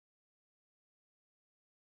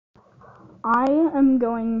I am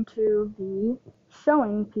going to be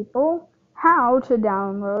showing people how to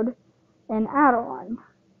download an add-on.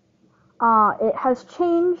 It has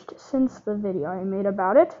changed since the video I made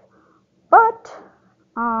about it, but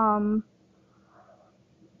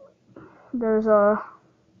there's I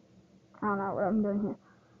don't know what I'm doing here.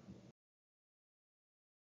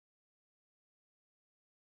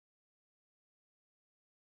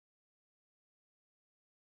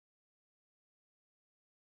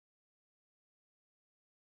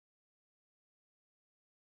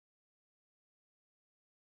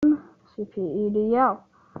 CPEDL.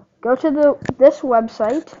 Go to this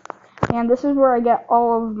website, and this is where I get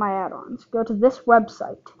all of my add-ons. Go to this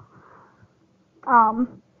website.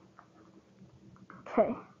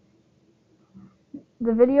 Okay.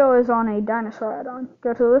 The video is on a dinosaur add-on.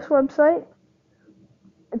 Go to this website.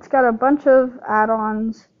 It's got a bunch of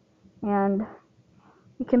add-ons, and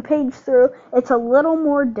you can page through. It's a little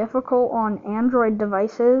more difficult on Android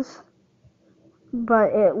devices,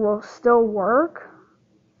 but it will still work.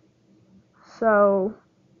 So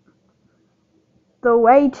the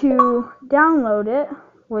way to download it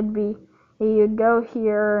would be you go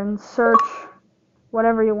here and search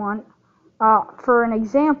whatever you want. For an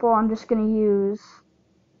example, I'm just going to use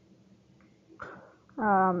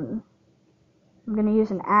an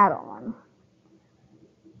add-on.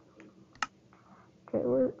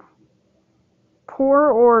 Okay,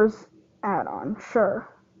 Poor Ores add-on. Sure.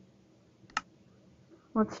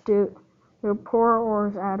 Let's do Poor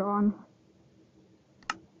Ores add-on.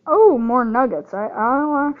 Oh, more nuggets. I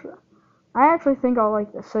actually think I'll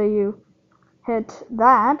like this. So you hit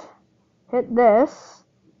that, hit this,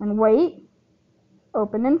 and wait.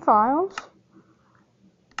 Open in files.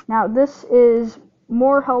 Now this is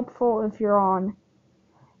more helpful if you're on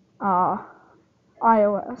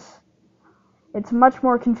iOS. It's much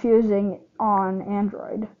more confusing on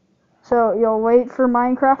Android. So you'll wait for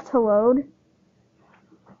Minecraft to load.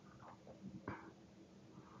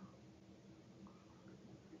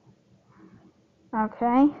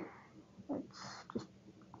 Okay, let's just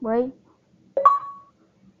wait.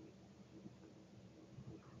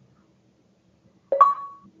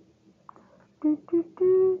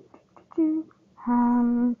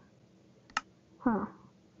 Huh.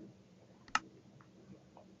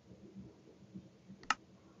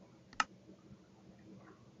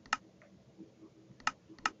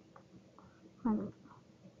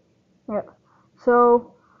 Yep.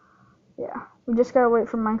 So, yeah, we just gotta wait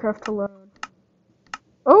for Minecraft to load.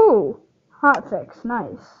 Oh, hotfix,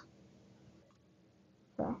 nice.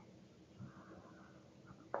 Okay.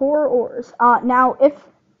 Poor Ores. Now, if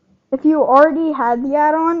you already had the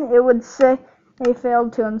add-on, it would say they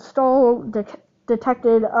failed to install,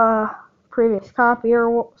 detected a previous copy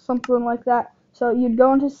or something like that. So you'd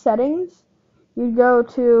go into settings, you'd go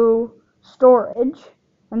to storage,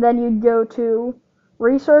 and then you'd go to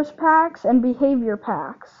resource packs and behavior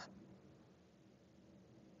packs.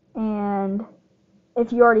 And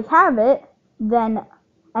if you already have it, then,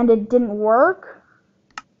 and it didn't work,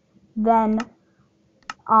 then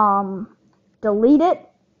delete it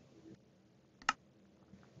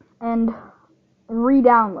and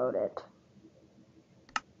re-download it.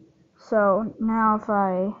 So now if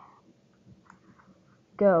I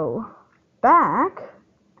go back,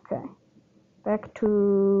 okay, back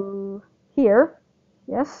to here,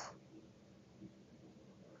 yes,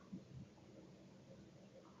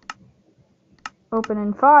 open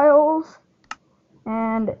in files,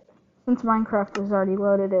 and since Minecraft was already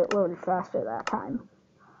loaded, it loaded faster that time.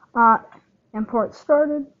 Import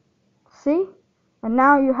started, see, and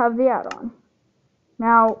now you have the add-on.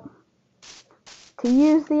 Now, to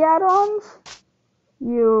use the add-ons,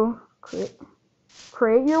 you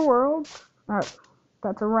create your world.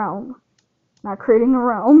 That's a realm, not creating a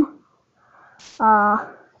realm.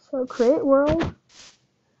 So create world.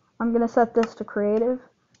 I'm gonna set this to creative,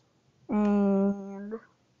 and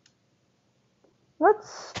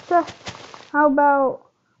let's check. How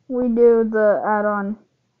about we do the add-on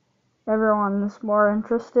everyone's more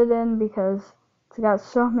interested in because it's got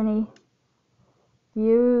so many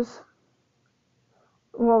views.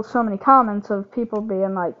 Well, so many comments of people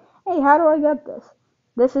being like, "Hey, how do I get this?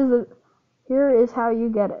 Here is how you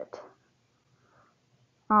get it."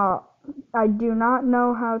 I do not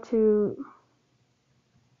know how to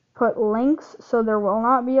put links, so there will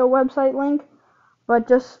not be a website link, but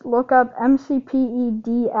just look up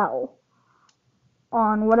MCPEDL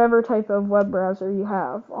on whatever type of web browser you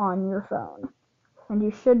have on your phone, and you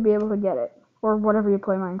should be able to get it, or whatever you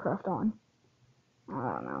play Minecraft on.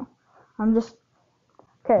 I don't know.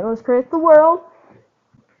 Okay, let's create the world,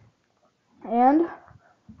 and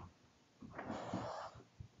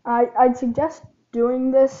I'd suggest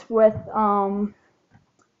doing this with oh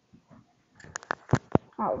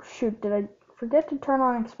shoot, did I forget to turn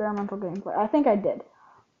on experimental gameplay? I think I did,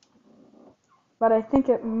 but I think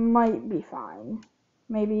it might be fine.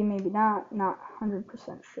 Maybe not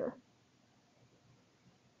 100% sure.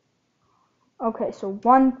 Okay, so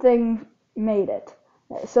one thing made it.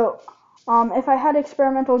 So if I had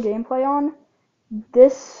experimental gameplay on,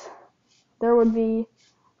 there would be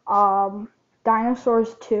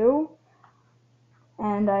dinosaurs 2,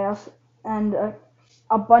 and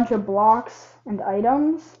a bunch of blocks and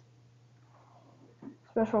items,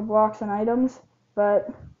 special blocks and items,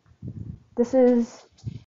 but this is